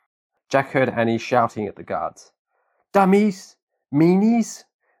Jack heard Annie shouting at the guards. Dummies! Meanies!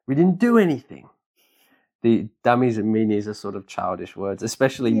 We didn't do anything. The dummies and meanies are sort of childish words,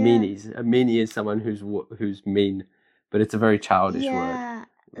 especially meanies. A meanie is someone who's mean, but it's a very childish word. Yeah,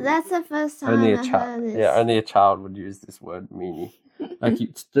 that's the first time I heard this. Yeah, only a child would use this word, meanie. Like,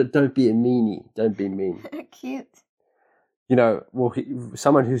 don't be a meanie. Don't be mean. Cute. You know, well,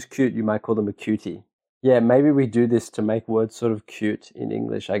 someone who's cute, you might call them a cutie. Yeah, maybe we do this to make words sort of cute in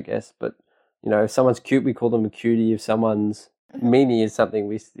English, I guess. But, you know, if someone's cute, we call them a cutie. If someone's meanie is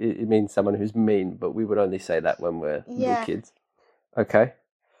something, it means someone who's mean. But we would only say that when we're little kids. Okay.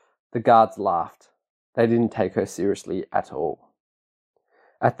 The guards laughed. They didn't take her seriously at all.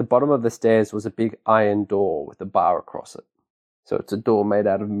 At the bottom of the stairs was a big iron door with a bar across it. So it's a door made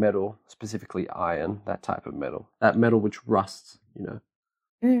out of metal, specifically iron, that type of metal. That metal which rusts, you know.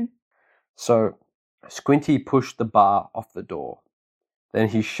 Mm. So Squinty pushed the bar off the door. Then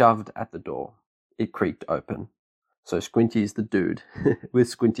he shoved at the door. It creaked open. So Squinty is the dude with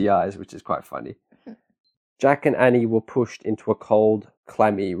squinty eyes, which is quite funny. Jack and Annie were pushed into a cold,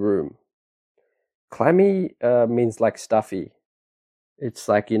 clammy room. Clammy means like stuffy. It's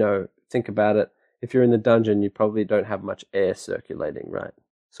like, you know, think about it. If you're in the dungeon, you probably don't have much air circulating, right?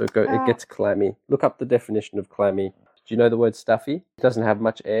 So it gets clammy. Look up the definition of clammy. Do you know the word stuffy? It doesn't have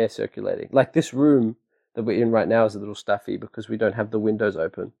much air circulating. Like this room that we're in right now is a little stuffy because we don't have the windows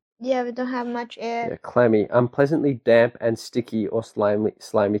open. Yeah, we don't have much air. Yeah, clammy. Unpleasantly damp and sticky or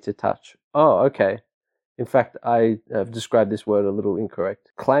slimy to touch. Oh, okay. In fact, I have described this word a little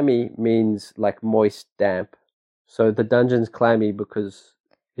incorrect. Clammy means like moist, damp. So the dungeon's clammy because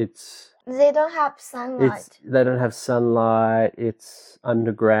they don't have sunlight. They don't have sunlight. It's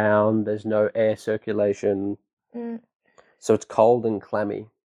underground. There's no air circulation. Mm. So it's cold and clammy.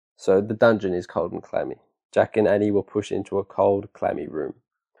 So the dungeon is cold and clammy. Jack and Annie were pushed into a cold, clammy room.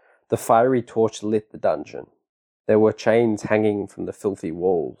 The fiery torch lit the dungeon. There were chains hanging from the filthy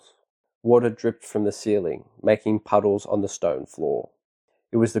walls. Water dripped from the ceiling, making puddles on the stone floor.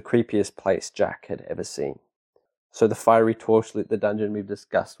 It was the creepiest place Jack had ever seen. So the fiery torch lit the dungeon. We've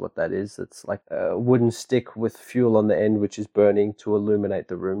discussed what that is. It's like a wooden stick with fuel on the end, which is burning to illuminate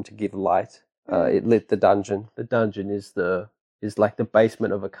the room, to give light. It lit the dungeon. The dungeon is like the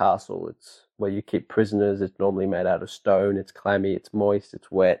basement of a castle. It's where you keep prisoners. It's normally made out of stone. It's clammy. It's moist. It's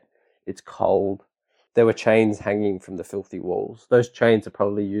wet. It's cold. There were chains hanging from the filthy walls. Those chains are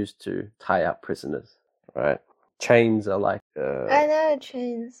probably used to tie up prisoners, right? Chains are like... I know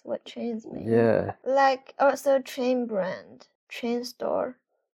chains. What chains mean? Yeah. Like also chain brand. Chain store.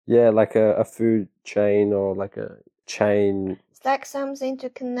 Yeah, like a food chain or like a chain... It's like something to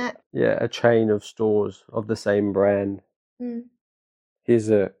connect. Yeah, a chain of stores of the same brand. Mm.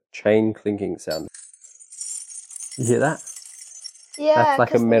 Here's a chain clinking sound. You hear that? Yeah. That's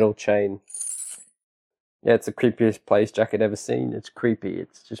like a metal chain. Yeah, it's the creepiest place Jack had ever seen. It's creepy. It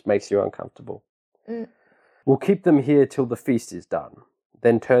just makes you uncomfortable. Mm. We'll keep them here till the feast is done,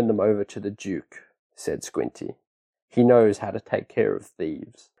 then turn them over to the Duke, said Squinty. He knows how to take care of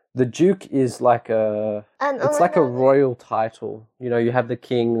thieves. The Duke is like it's like a royal title. You know, you have the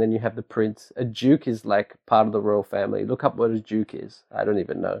king, then you have the prince. A Duke is like part of the royal family. Look up what a Duke is. I don't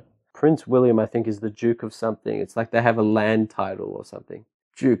even know. Prince William, I think, is the Duke of something. It's like they have a land title or something.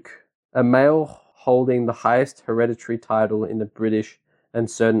 Duke, a male holding the highest hereditary title in the British and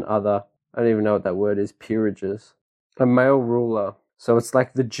certain other, I don't even know what that word is, peerages. A male ruler. So it's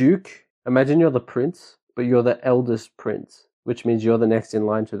like the Duke. Imagine you're the prince, but you're the eldest prince, which means you're the next in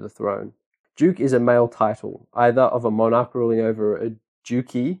line to the throne. Duke is a male title, either of a monarch ruling over a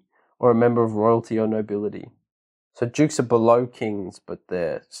duchy or a member of royalty or nobility. So dukes are below kings, but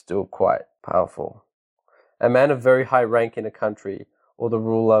they're still quite powerful. A man of very high rank in a country or the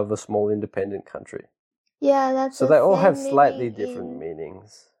ruler of a small independent country. Yeah, that's so they all have slightly different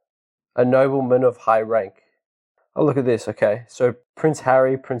meanings. A nobleman of high rank. Oh, look at this, okay. So Prince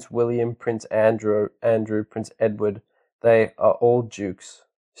Harry, Prince William, Prince Andrew, Prince Edward, they are all dukes.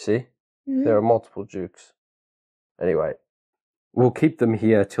 See? Mm-hmm. There are multiple dukes. Anyway, we'll keep them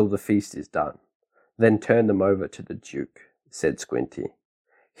here till the feast is done. Then turn them over to the Duke, said Squinty.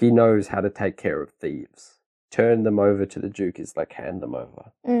 He knows how to take care of thieves. Turn them over to the Duke is like hand them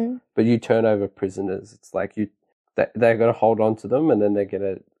over. Mm. But you turn over prisoners. It's like they're going to hold on to them and then they're going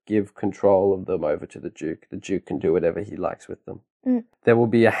to give control of them over to the Duke. The Duke can do whatever he likes with them. Mm. There will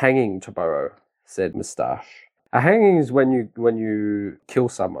be a hanging tomorrow, said Moustache. A hanging is when you kill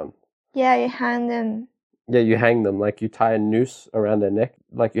someone. Yeah, you hang them. Yeah, you hang them. Like you tie a noose around their neck.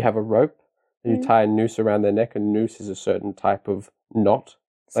 Like you have a rope and you tie a noose around their neck. A noose is a certain type of knot.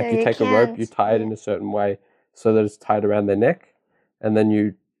 So like you take a rope, you tie it in a certain way so that it's tied around their neck. And then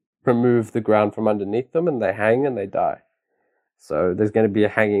you remove the ground from underneath them, and they hang and they die. So there's going to be a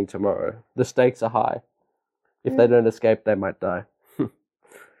hanging tomorrow. The stakes are high. If they don't escape, they might die.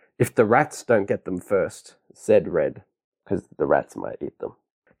 If the rats don't get them first, said Red, because the rats might eat them.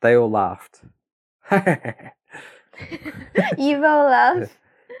 They all laughed. Evil laugh.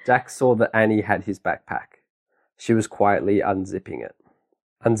 Jack saw that Annie had his backpack. She was quietly unzipping it.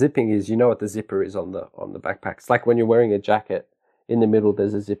 Unzipping is, you know what the zipper is on the backpack. It's like when you're wearing a jacket, in the middle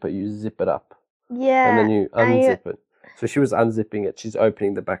there's a zipper, you zip it up. Yeah. And then you unzip it. So she was unzipping it, she's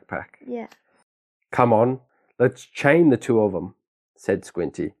opening the backpack. Yeah. Come on, let's chain the two of them, said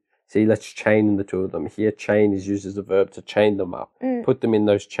Squinty. See, let's chain the two of them. Here, chain is used as a verb to chain them up. Put them in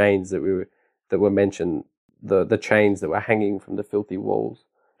those chains that were mentioned, the chains that were hanging from the filthy walls.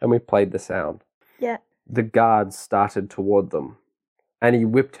 And we played the sound. Yeah. The guards started toward them. Annie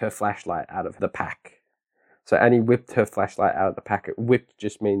whipped her flashlight out of the pack. So Annie whipped her flashlight out of the pack. Whipped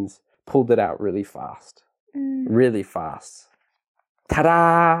just means pulled it out really fast. Really fast.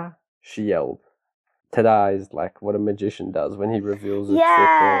 Ta-da! She yelled. Ta-da is like what a magician does when he reveals a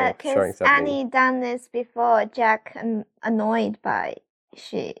trick or showing something. Annie done this before. Jack annoyed by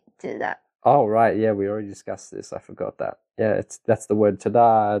she did that. Oh, right. Yeah, we already discussed this. I forgot that. Yeah, that's the word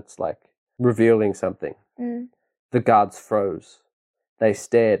ta-da. It's like revealing something. The guards froze. They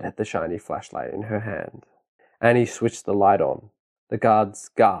stared at the shiny flashlight in her hand. Annie switched the light on. The guards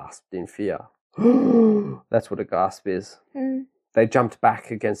gasped in fear. That's what a gasp is. They jumped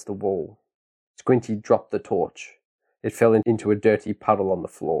back against the wall. Squinty dropped the torch. It fell into a dirty puddle on the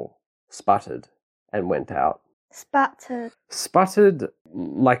floor, sputtered, and went out. Sputtered,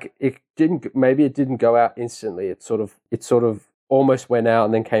 like it didn't go out instantly. It sort of almost went out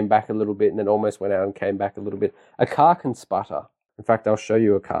and then came back a little bit and then almost went out and came back a little bit. A car can sputter. In fact, I'll show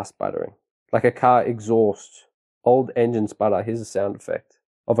you a car sputtering. Like a car exhaust. Old engine sputter. Here's a sound effect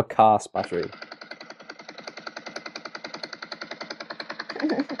of a car sputtering.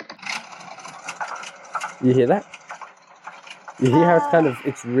 You hear that? You hear how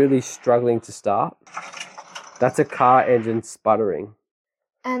it's really struggling to start? That's a car engine sputtering.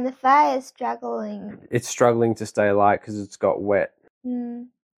 And the fire is struggling. It's struggling to stay alight because it's got wet.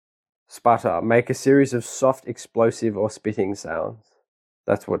 Sputter. Make a series of soft, explosive, or spitting sounds.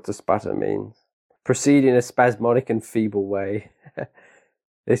 That's what the sputter means. Proceed in a spasmodic and feeble way.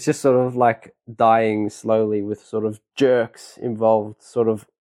 It's just sort of like dying slowly with sort of jerks involved, sort of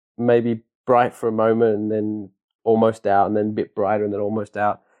maybe bright for a moment and then almost out and then a bit brighter and then almost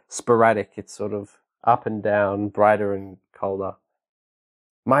out. Sporadic. It's sort of up and down, brighter and colder.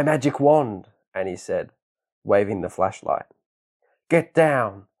 My magic wand, Annie said, waving the flashlight. Get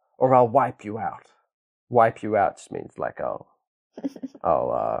down, or I'll wipe you out. Wipe you out just means like I'll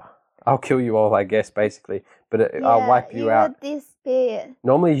kill you all, I guess, basically. But I'll wipe you out. Disappear.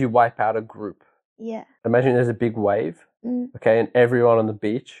 Normally you wipe out a group. Yeah. Imagine there's a big wave, okay, and everyone on the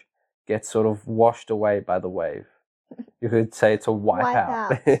beach gets sort of washed away by the wave. You could say it's a wipe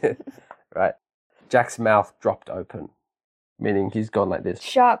out. Right. Jack's mouth dropped open, meaning he's gone like this.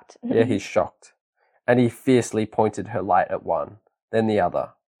 Shocked. Yeah, he's shocked. And he fiercely pointed her light at one, then the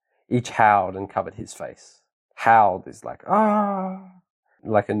other. Each howled and covered his face. Howled is like,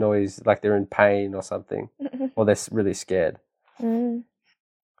 like a noise, like they're in pain or something, or they're really scared.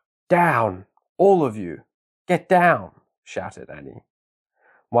 Down, all of you. Get down, shouted Annie.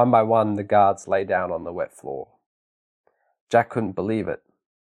 One by one, the guards lay down on the wet floor. Jack couldn't believe it.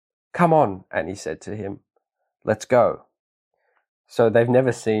 Come on, Annie said to him. Let's go. So they've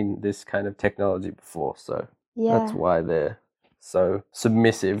never seen this kind of technology before, so that's why they're so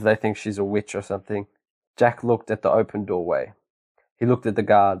submissive. They think she's a witch or something. Jack looked at the open doorway. He looked at the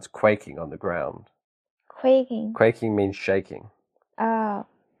guards quaking on the ground. Quaking? Quaking means shaking. Oh.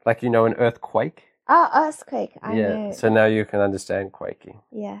 Like, an earthquake? Oh, earthquake. I know. So now you can understand quaking.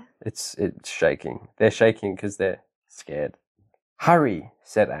 Yeah. It's shaking. They're shaking because they're scared. Hurry,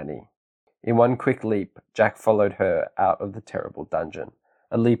 said Annie. In one quick leap, Jack followed her out of the terrible dungeon.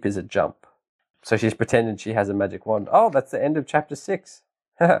 A leap is a jump. So she's pretending she has a magic wand. Oh, that's the end of chapter 6.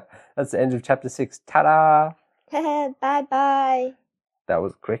 That's the end of chapter 6. Ta-da! Bye-bye. That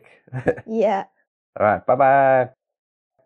was quick. Yeah. All right, bye-bye.